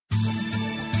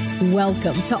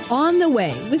Welcome to On the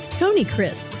Way with Tony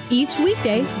Crisp. Each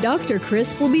weekday, Dr.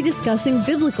 Crisp will be discussing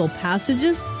biblical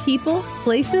passages, people,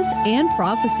 places, and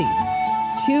prophecies.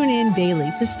 Tune in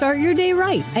daily to start your day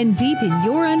right and deepen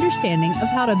your understanding of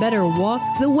how to better walk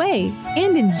the way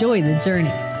and enjoy the journey.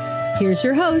 Here's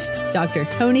your host, Dr.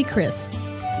 Tony Crisp.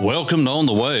 Welcome to On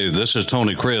the Way. This is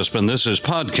Tony Crisp, and this is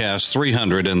podcast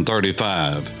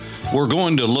 335. We're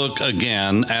going to look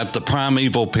again at the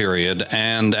primeval period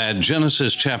and at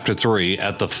Genesis chapter 3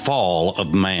 at the fall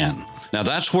of man. Now,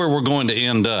 that's where we're going to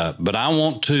end up, but I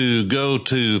want to go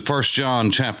to 1 John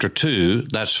chapter 2.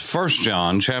 That's 1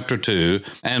 John chapter 2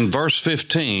 and verse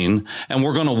 15, and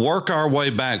we're going to work our way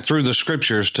back through the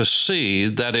scriptures to see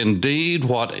that indeed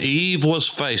what Eve was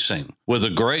facing with the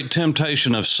great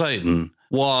temptation of Satan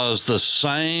was the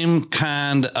same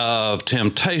kind of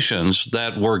temptations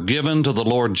that were given to the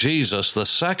Lord Jesus, the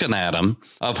second Adam,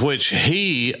 of which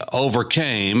he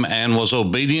overcame and was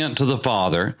obedient to the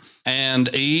Father.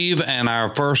 And Eve and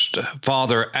our first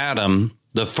father Adam,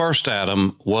 the first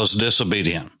Adam, was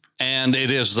disobedient. And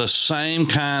it is the same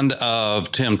kind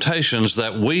of temptations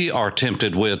that we are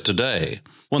tempted with today.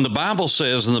 When the Bible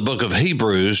says in the book of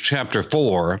Hebrews chapter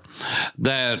 4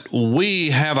 that we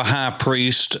have a high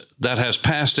priest that has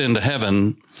passed into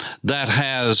heaven, that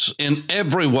has in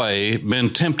every way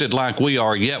been tempted like we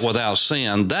are, yet without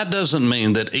sin, that doesn't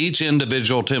mean that each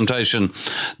individual temptation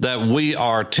that we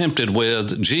are tempted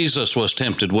with, Jesus was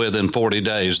tempted with in 40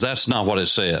 days. That's not what it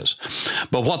says.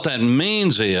 But what that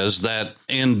means is that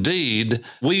indeed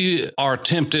we are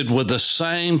tempted with the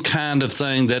same kind of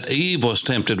thing that Eve was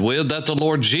tempted with, that the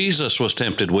Lord Jesus was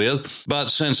tempted with. But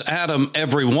since Adam,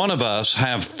 every one of us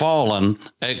have fallen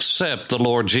except the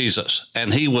Lord Jesus.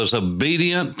 And he was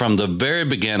obedient from the very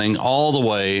beginning all the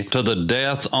way to the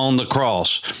death on the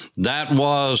cross. That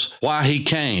was why he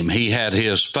came. He had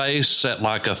his face set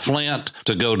like a flint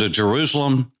to go to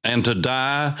Jerusalem and to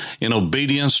die in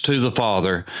obedience to the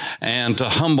Father and to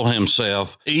humble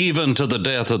himself. Even to the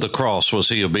death of the cross was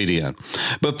he obedient.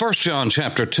 But 1 John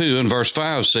chapter 2 and verse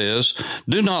 5 says,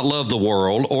 "Do not love the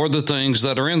world or the things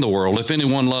that are in the world. If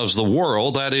anyone loves the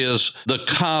world, that is the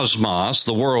cosmos,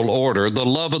 the world order, the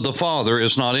love of the Father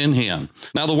is not in him."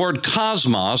 Now, the word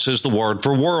cosmos is the word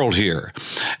for world here,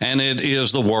 and it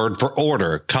is the word for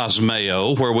order.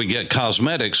 Cosmeo, where we get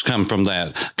cosmetics, come from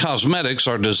that. Cosmetics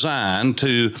are designed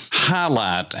to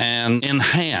highlight and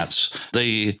enhance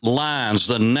the lines,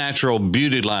 the natural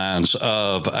beauty lines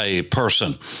of a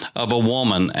person, of a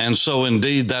woman. And so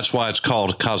indeed, that's why it's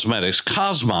called cosmetics.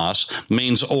 Cosmos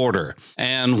means order.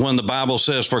 And when the Bible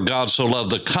says, "For God so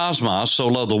loved the cosmos, so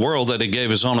loved the world, that he gave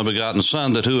his only begotten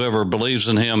Son, that whoever believes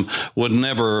in him would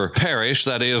never perish,"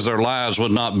 that is, their lives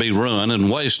would not be ruined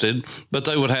and wasted, but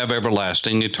they would have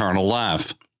everlasting eternal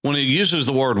life. When he uses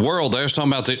the word world, there's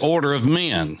talking about the order of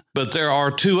men. But there are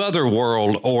two other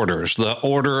world orders. The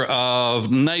order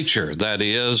of nature, that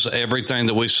is, everything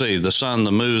that we see, the sun,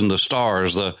 the moon, the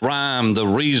stars, the rhyme, the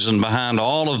reason behind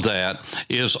all of that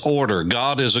is order.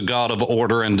 God is a God of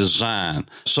order and design.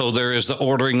 So there is the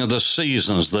ordering of the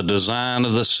seasons, the design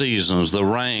of the seasons, the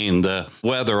rain, the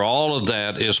weather, all of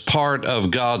that is part of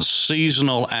God's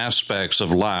seasonal aspects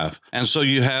of life. And so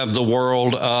you have the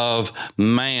world of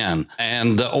man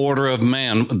and the order of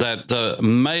man, that the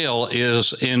male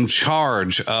is in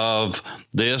charge of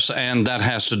this, and that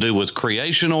has to do with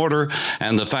creation order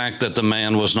and the fact that the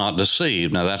man was not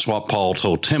deceived. Now, that's what Paul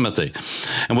told Timothy.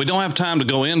 And we don't have time to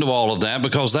go into all of that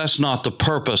because that's not the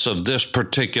purpose of this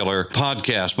particular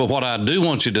podcast. But what I do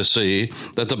want you to see,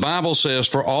 that the Bible says,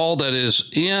 "For all that is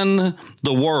in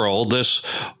the world," this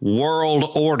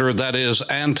world order that is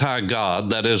anti-God,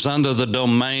 that is under the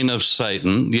domain of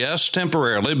Satan, yes,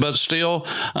 temporarily, but still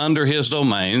under his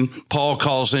domain. Paul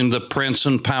calls him the prince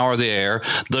and power of the air,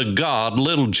 the God,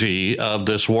 little g, of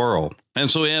this world. And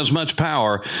so he has much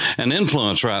power and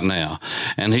influence right now.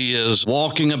 And he is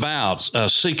walking about,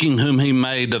 seeking whom he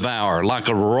may devour, like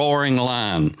a roaring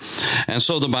lion. And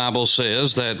so the Bible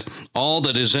says that all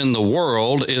that is in the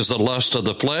world is the lust of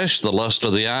the flesh, the lust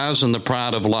of the eyes, and the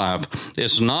pride of life.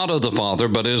 It's not of the Father,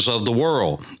 but is of the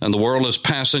world. And the world is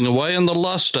passing away in the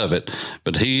lust of it.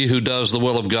 But he who does the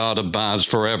will of God abides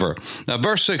forever. Now,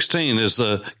 verse 16 is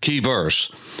the key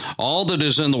verse. All that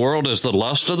is in the world is the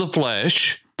lust of the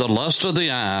flesh, the lust of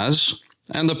the eyes,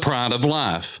 and the pride of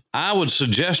life. I would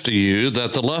suggest to you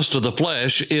that the lust of the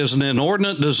flesh is an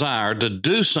inordinate desire to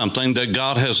do something that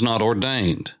God has not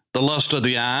ordained. The lust of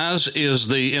the eyes is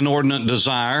the inordinate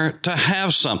desire to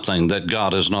have something that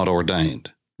God has not ordained.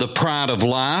 The pride of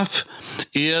life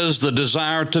is the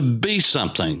desire to be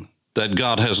something that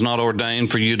God has not ordained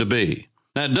for you to be.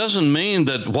 That doesn't mean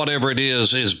that whatever it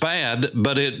is bad,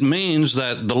 but it means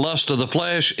that the lust of the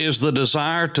flesh is the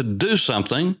desire to do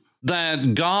something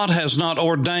that God has not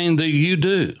ordained that you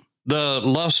do. The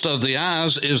lust of the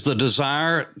eyes is the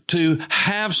desire to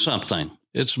have something.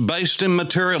 It's based in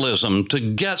materialism, to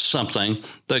get something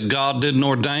that God didn't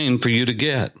ordain for you to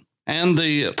get. And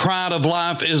the pride of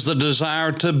life is the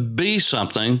desire to be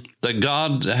something that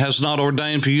God has not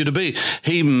ordained for you to be.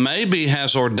 He maybe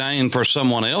has ordained for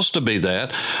someone else to be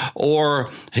that, or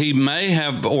he may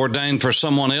have ordained for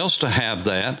someone else to have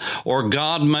that, or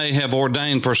God may have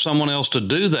ordained for someone else to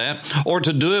do that, or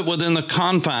to do it within the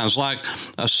confines, like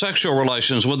sexual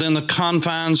relations, within the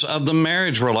confines of the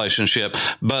marriage relationship.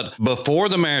 But before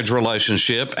the marriage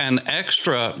relationship and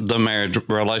extra the marriage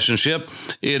relationship,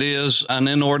 it is an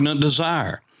inordinate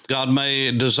desire. God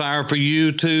may desire for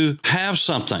you to have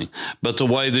something, but the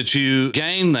way that you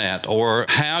gain that or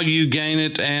how you gain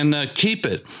it and keep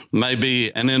it may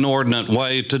be an inordinate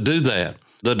way to do that.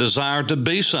 The desire to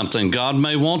be something. God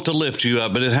may want to lift you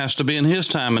up, but it has to be in His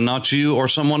time and not you or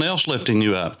someone else lifting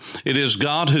you up. It is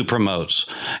God who promotes,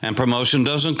 and promotion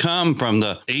doesn't come from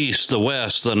the east, the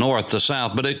west, the north, the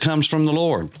south, but it comes from the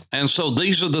Lord. And so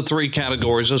these are the three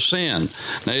categories of sin.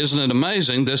 Now, isn't it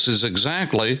amazing? This is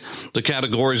exactly the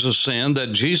categories of sin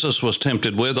that Jesus was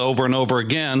tempted with over and over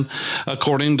again,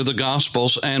 according to the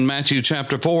Gospels, and Matthew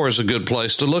chapter 4 is a good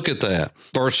place to look at that.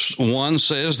 Verse 1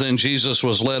 says, "Then Jesus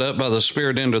was led up by the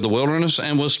Spirit into the wilderness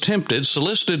and was tempted,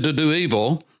 solicited to do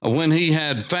evil. When he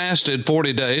had fasted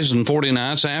 40 days and 40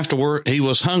 nights, afterward he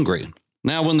was hungry.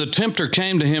 Now, when the tempter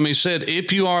came to him, he said,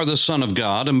 'If you are the Son of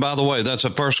God,'" and by the way, that's a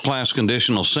first-class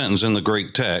conditional sentence in the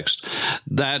Greek text.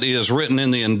 That is written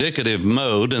in the indicative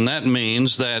mode, and that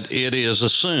means that it is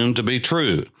assumed to be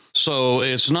true. So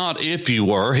it's not if you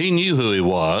were. He knew who he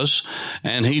was,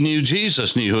 and he knew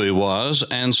Jesus knew who he was,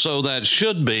 and so that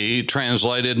should be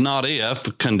translated not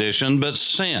if condition, but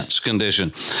since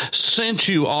condition. "Since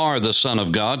you are the Son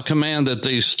of God, command that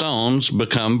these stones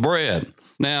become bread."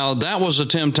 Now, that was a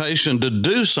temptation to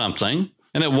do something,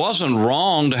 and it wasn't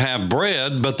wrong to have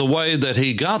bread, but the way that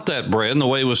he got that bread and the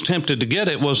way he was tempted to get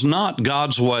it was not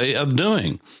God's way of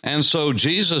doing. And so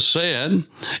Jesus said,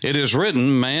 "It is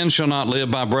written, man shall not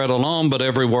live by bread alone, but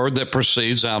every word that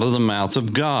proceeds out of the mouth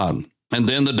of God." And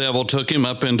then the devil took him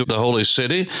up into the holy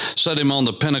city, set him on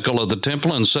the pinnacle of the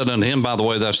temple, and said unto him, by the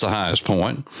way, that's the highest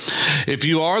point, "If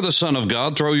you are the Son of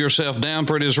God, throw yourself down,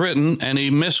 for it is written," and he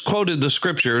misquoted the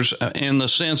scriptures in the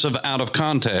sense of out of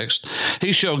context,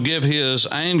 "He shall give his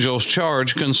angels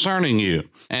charge concerning you,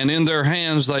 and in their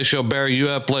hands they shall bear you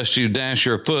up, lest you dash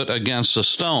your foot against a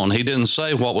stone." He didn't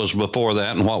say what was before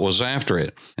that and what was after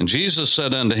it. And Jesus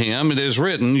said unto him, "It is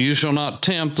written, you shall not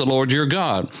tempt the Lord your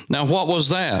God." Now, what was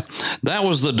that? That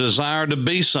was the desire to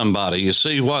be somebody. You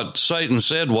see, what Satan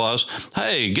said was,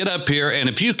 "Hey, get up here, and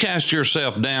if you cast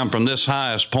yourself down from this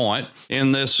highest point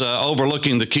in this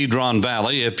overlooking the Kidron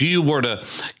Valley, if you were to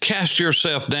cast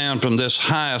yourself down from this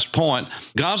highest point,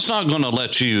 God's not going to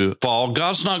let you fall.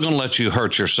 God's not going to let you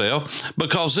hurt yourself,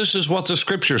 because this is what the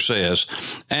scripture says."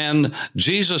 And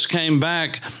Jesus came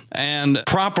back and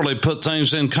properly put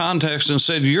things in context and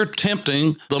said, "You're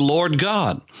tempting the Lord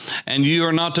God, and you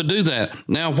are not to do that."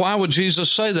 Now, why would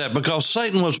Jesus say that? Because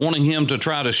Satan was wanting him to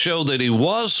try to show that he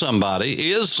was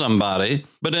somebody, is somebody,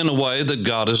 but in a way that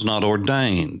God has not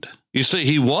ordained. You see,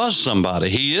 he was somebody,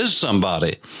 he is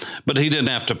somebody, but he didn't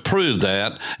have to prove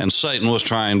that, and Satan was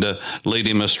trying to lead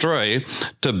him astray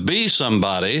to be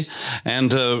somebody and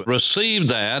to receive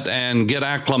that and get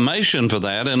acclamation for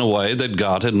that in a way that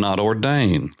God had not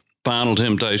ordained. Final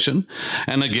temptation.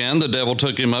 "And again, the devil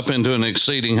took him up into an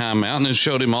exceeding high mountain and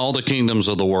showed him all the kingdoms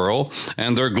of the world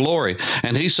and their glory.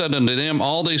 And he said unto them,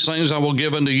 All these things I will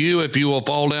give unto you if you will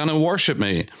fall down and worship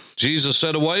me. Jesus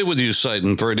said, Away with you,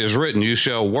 Satan, for it is written, You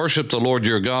shall worship the Lord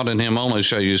your God, and him only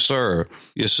shall you serve."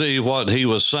 You see, what he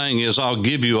was saying is, I'll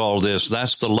give you all this.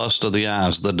 That's the lust of the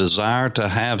eyes, the desire to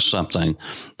have something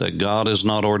that God has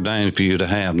not ordained for you to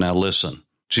have. Now listen,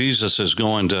 Jesus is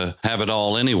going to have it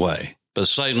all anyway. But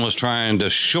Satan was trying to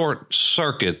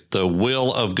short-circuit the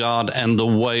will of God and the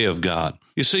way of God.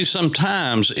 You see,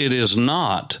 sometimes it is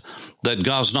not that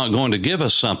God's not going to give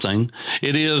us something.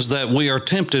 It is that we are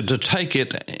tempted to take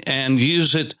it and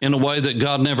use it in a way that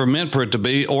God never meant for it to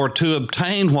be, or to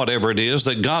obtain whatever it is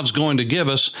that God's going to give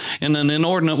us in an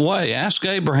inordinate way. Ask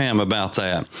Abraham about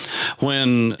that.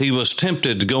 When he was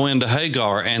tempted to go into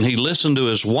Hagar and he listened to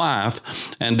his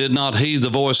wife and did not heed the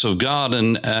voice of God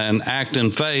and act in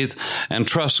faith and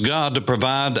trust God to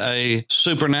provide a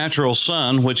supernatural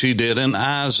son, which he did in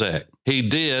Isaac. He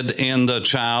did in the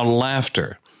child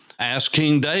laughter. Ask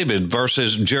King David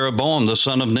versus Jeroboam, the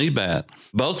son of Nebat.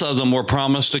 Both of them were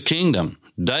promised a kingdom.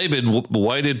 David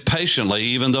waited patiently,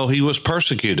 even though he was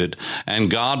persecuted,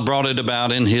 and God brought it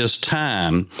about in his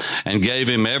time and gave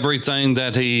him everything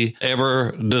that he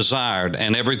ever desired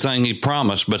and everything he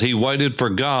promised, but he waited for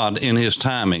God in his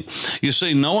timing. You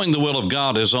see, knowing the will of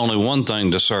God is only one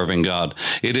thing to serving God.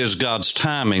 It is God's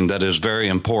timing that is very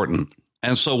important.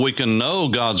 And so we can know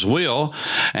God's will,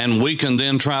 and we can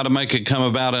then try to make it come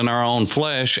about in our own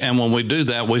flesh. And when we do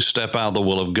that, we step out of the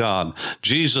will of God.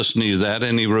 Jesus knew that,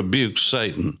 and he rebuked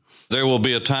Satan. There will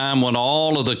be a time when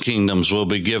all of the kingdoms will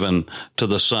be given to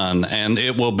the Son, and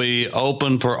it will be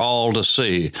open for all to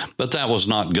see. But that was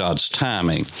not God's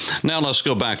timing. Now let's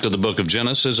go back to the book of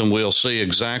Genesis, and we'll see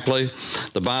exactly.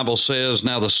 The Bible says,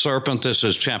 now the serpent, this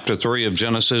is chapter 3 of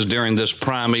Genesis, during this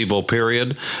primeval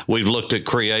period, we've looked at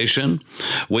creation.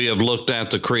 We have looked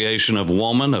at the creation of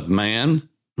woman, of man.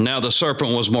 Now the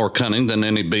serpent was more cunning than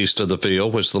any beast of the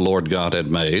field which the Lord God had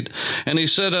made. And he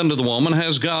said unto the woman,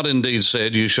 has God indeed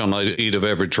said, you shall not eat of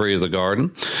every tree of the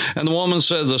garden? And the woman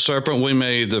said to the serpent, we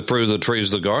may eat the fruit of the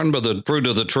trees of the garden, but the fruit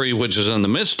of the tree which is in the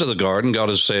midst of the garden, God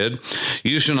has said,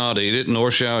 you shall not eat it,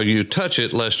 nor shall you touch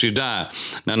it, lest you die.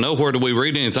 Now nowhere do we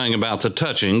read anything about the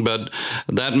touching, but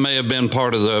that may have been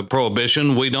part of the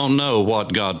prohibition. We don't know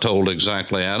what God told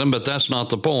exactly Adam, but that's not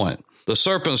the point. The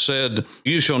serpent said,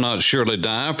 you shall not surely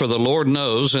die, for the Lord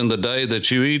knows in the day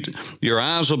that you eat, your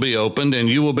eyes will be opened, and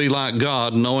you will be like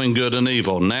God, knowing good and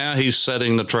evil. Now he's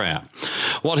setting the trap.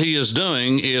 What he is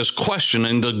doing is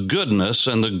questioning the goodness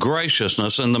and the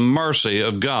graciousness and the mercy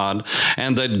of God,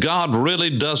 and that God really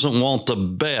doesn't want the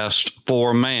best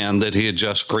for man that he had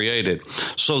just created.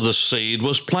 So the seed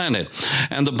was planted.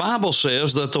 And the Bible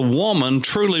says that the woman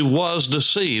truly was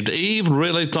deceived. Eve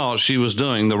really thought she was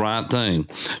doing the right thing.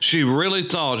 She really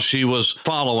thought she was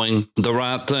following the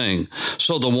right thing.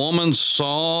 So the woman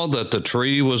saw that the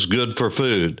tree was good for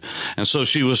food. And so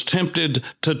she was tempted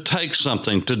to take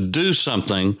something, to do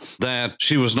something that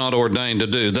she was not ordained to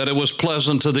do, that it was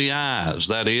pleasant to the eyes.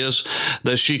 That is,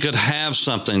 that she could have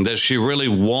something that she really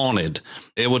wanted.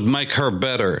 It would make her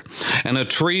better. And a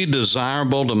tree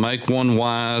desirable to make one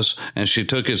wise, and she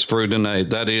took its fruit and ate.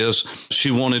 That is,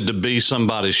 she wanted to be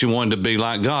somebody. She wanted to be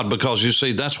like God, because you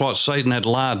see, that's what Satan had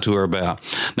lied to her about.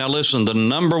 Now listen, the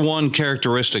number one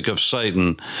characteristic of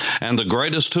Satan and the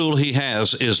greatest tool he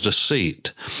has is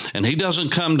deceit. And he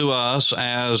doesn't come to us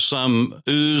as some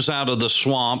ooze out of the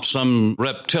swamp, some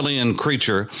reptilian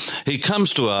creature. He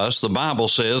comes to us, the Bible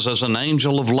says, as an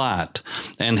angel of light,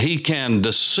 and he can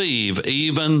deceive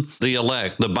even the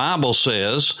elect. The Bible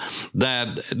says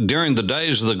that during the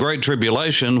days of the Great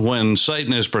Tribulation, when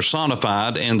Satan is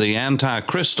personified in the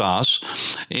Antichristos,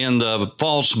 in the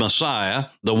false Messiah,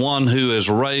 the one who is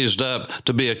raised up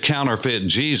to be a counterfeit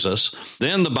Jesus,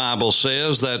 then the Bible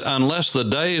says that unless the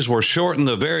days were shortened,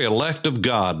 the very elect of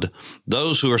God,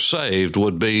 those who are saved,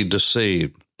 would be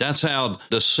deceived. That's how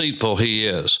deceitful he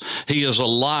is. He is a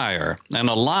liar, and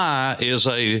a lie is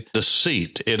a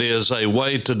deceit. It is a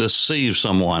way to deceive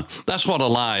someone. That's what a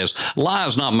lie is. A lie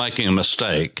is not making a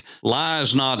mistake. A lie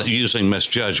is not using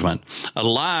misjudgment. A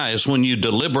lie is when you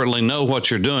deliberately know what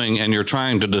you're doing and you're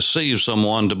trying to deceive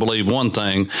someone to believe one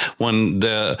thing when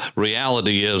the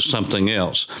reality is something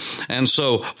else. And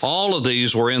so all of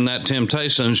these were in that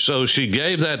temptation. So she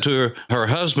gave that to her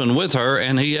husband with her,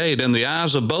 and he ate, and the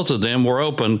eyes of both of them were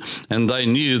open, and they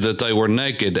knew that they were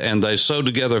naked, and they sewed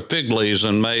together fig leaves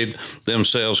and made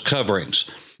themselves coverings.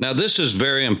 Now, this is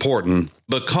very important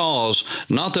because,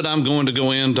 not that I'm going to go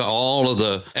into all of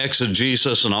the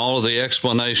exegesis and all of the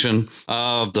explanation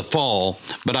of the fall,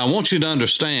 but I want you to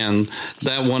understand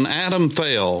that when Adam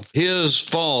fell, his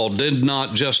fall did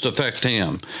not just affect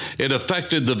him. It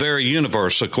affected the very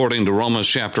universe, according to Romans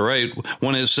chapter 8,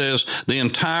 when it says the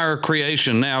entire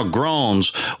creation now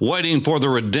groans, waiting for the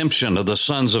redemption of the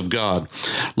sons of God.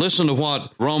 Listen to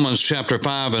what Romans chapter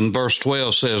 5 and verse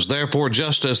 12 says, therefore,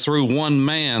 just as through one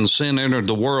man sin entered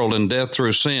the world, and death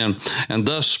through sin, and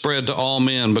thus spread to all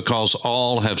men because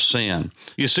all have sinned.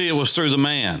 You see, it was through the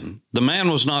man. The man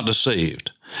was not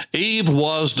deceived. Eve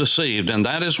was deceived, and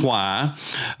that is why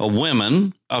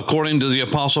women, according to the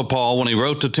Apostle Paul, when he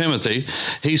wrote to Timothy,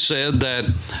 he said that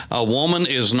a woman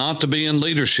is not to be in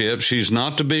leadership. She's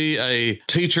not to be a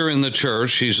teacher in the church.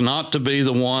 She's not to be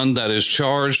the one that is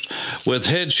charged with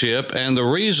headship. And the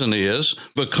reason is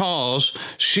because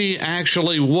she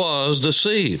actually was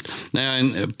deceived. Now,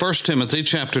 in 1 Timothy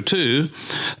chapter 2,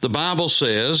 the Bible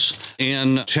says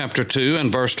in chapter 2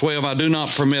 and verse 12, I do not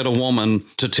permit a woman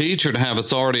to teach or to have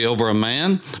authority over a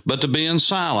man, but to be in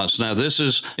silence. Now, this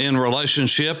is in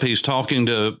relationship. He's talking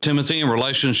to Timothy in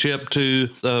relationship to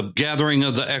the gathering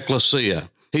of the ecclesia.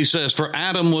 He says, for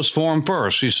Adam was formed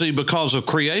first. You see, because of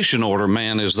creation order,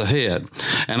 man is the head.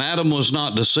 And Adam was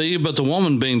not deceived, but the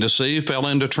woman being deceived fell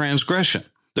into transgression.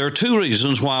 There are two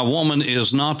reasons why a woman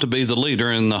is not to be the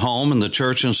leader in the home and the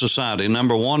church and society.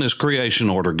 Number one is creation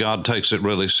order. God takes it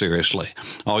really seriously.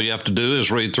 All you have to do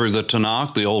is read through the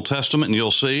Tanakh, the Old Testament, and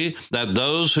you'll see that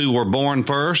those who were born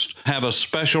first have a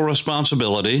special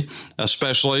responsibility,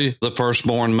 especially the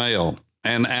firstborn male.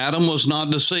 And Adam was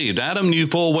not deceived. Adam knew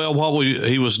full well what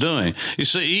he was doing. You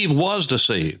see, Eve was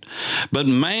deceived. But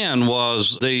man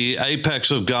was the apex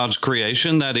of God's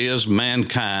creation, that is,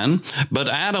 mankind. But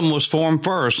Adam was formed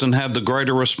first and had the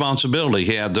greater responsibility.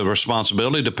 He had the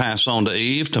responsibility to pass on to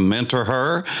Eve, to mentor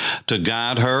her, to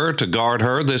guide her, to guard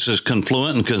her. This is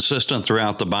confluent and consistent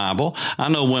throughout the Bible. I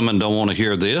know women don't want to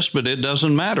hear this, but it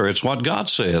doesn't matter. It's what God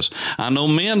says. I know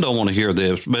men don't want to hear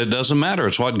this, but it doesn't matter.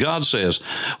 It's what God says.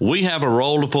 We have a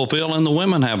role to fulfill, and the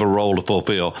women have a role to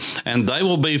fulfill. And they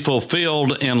will be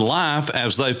fulfilled in life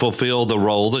as they fulfill the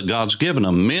role that God's given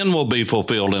them. Men will be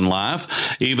fulfilled in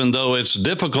life, even though it's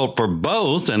difficult for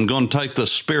both and going to take the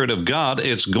Spirit of God.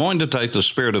 It's going to take the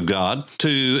Spirit of God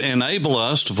to enable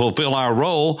us to fulfill our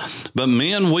role. But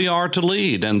men, we are to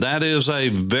lead. And that is a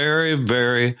very,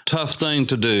 very tough thing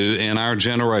to do in our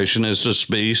generation, is to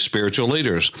be spiritual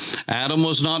leaders. Adam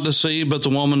was not deceived, but the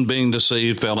woman being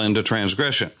deceived fell into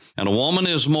transgression. And a woman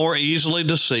is more easily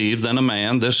deceived than a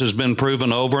man. This has been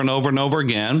proven over and over and over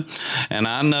again. And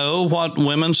I know what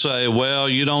women say, well,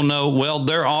 you don't know. Well,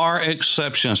 there are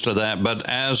exceptions to that. But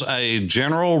as a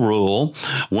general rule,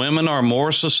 women are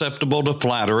more susceptible to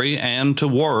flattery and to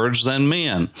words than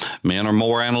men. Men are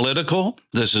more analytical.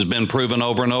 This has been proven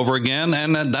over and over again.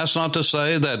 And that's not to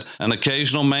say that an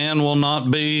occasional man will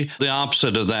not be the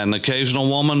opposite of that. An occasional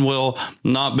woman will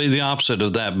not be the opposite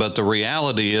of that. But the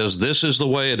reality is, this is the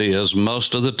way it is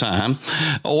most of the time,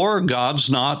 or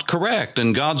God's not correct,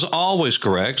 and God's always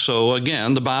correct. So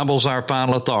again, the Bible's our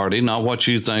final authority, not what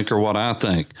you think or what I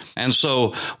think. And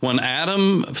so when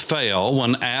Adam fell,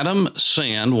 when Adam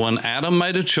sinned, when Adam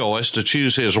made a choice to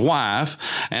choose his wife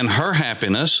and her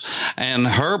happiness and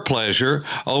her pleasure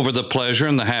over the pleasure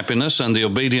and the happiness and the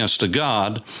obedience to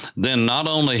God, then not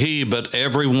only he, but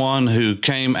everyone who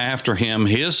came after him,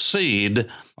 his seed,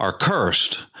 are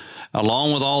cursed,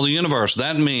 along with all the universe.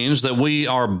 That means that we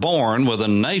are born with a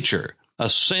nature, a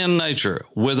sin nature,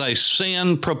 with a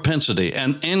sin propensity,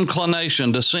 an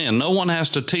inclination to sin. No one has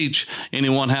to teach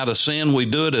anyone how to sin. We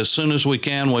do it as soon as we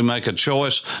can. We make a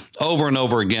choice over and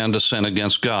over again to sin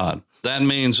against God. That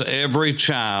means every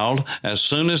child, as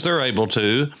soon as they're able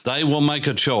to, they will make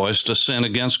a choice to sin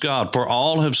against God. For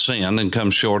all have sinned and come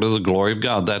short of the glory of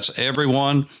God. That's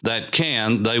everyone that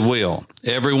can, they will.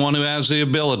 Everyone who has the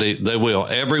ability, they will.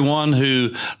 Everyone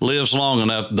who lives long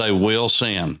enough, they will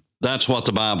sin. That's what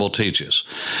the Bible teaches.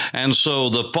 And so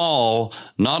the fall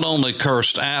not only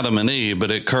cursed Adam and Eve,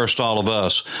 but it cursed all of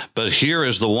us. But here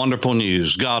is the wonderful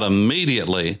news. God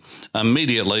immediately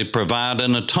provided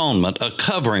an atonement, a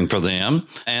covering for them.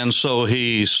 And so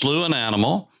he slew an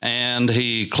animal and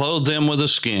he clothed them with the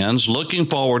skins, looking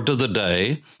forward to the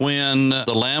day when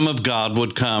the Lamb of God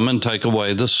would come and take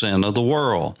away the sin of the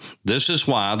world. This is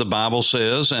why the Bible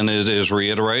says, and it is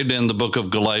reiterated in the book of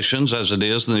Galatians as it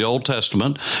is in the Old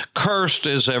Testament, cursed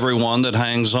is everyone that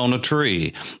hangs on a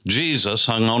tree. Jesus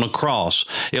hung on a cross.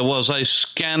 It was a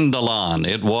scandalon.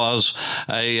 It was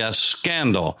a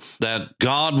scandal that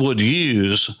God would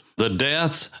use the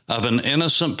death of an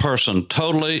innocent person,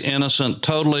 totally innocent,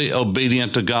 totally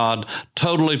obedient to God,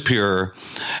 totally pure.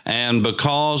 And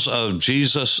because of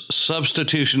Jesus'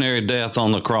 substitutionary death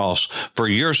on the cross for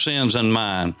your sins and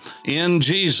mine, in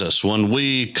Jesus, when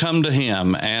we come to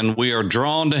him and we are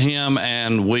drawn to him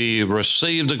and we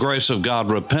receive the grace of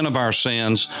God, repent of our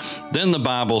sins, then the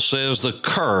Bible says the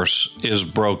curse is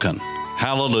broken.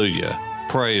 Hallelujah.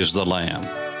 Praise the Lamb.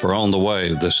 For On the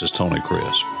Way, this is Tony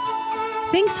Crisp.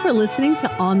 Thanks for listening to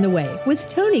On the Way with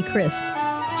Tony Crisp.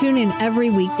 Tune in every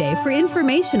weekday for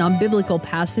information on biblical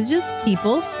passages,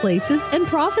 people, places, and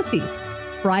prophecies.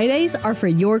 Fridays are for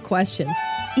your questions.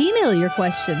 Email your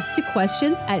questions to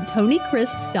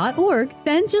questions@tonycrisp.org.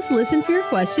 Then just listen for your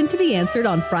question to be answered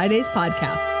on Friday's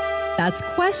podcast. That's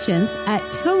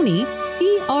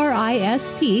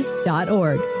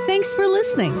questions@tonycrisp.org. Thanks for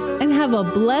listening and have a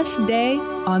blessed day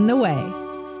on the way.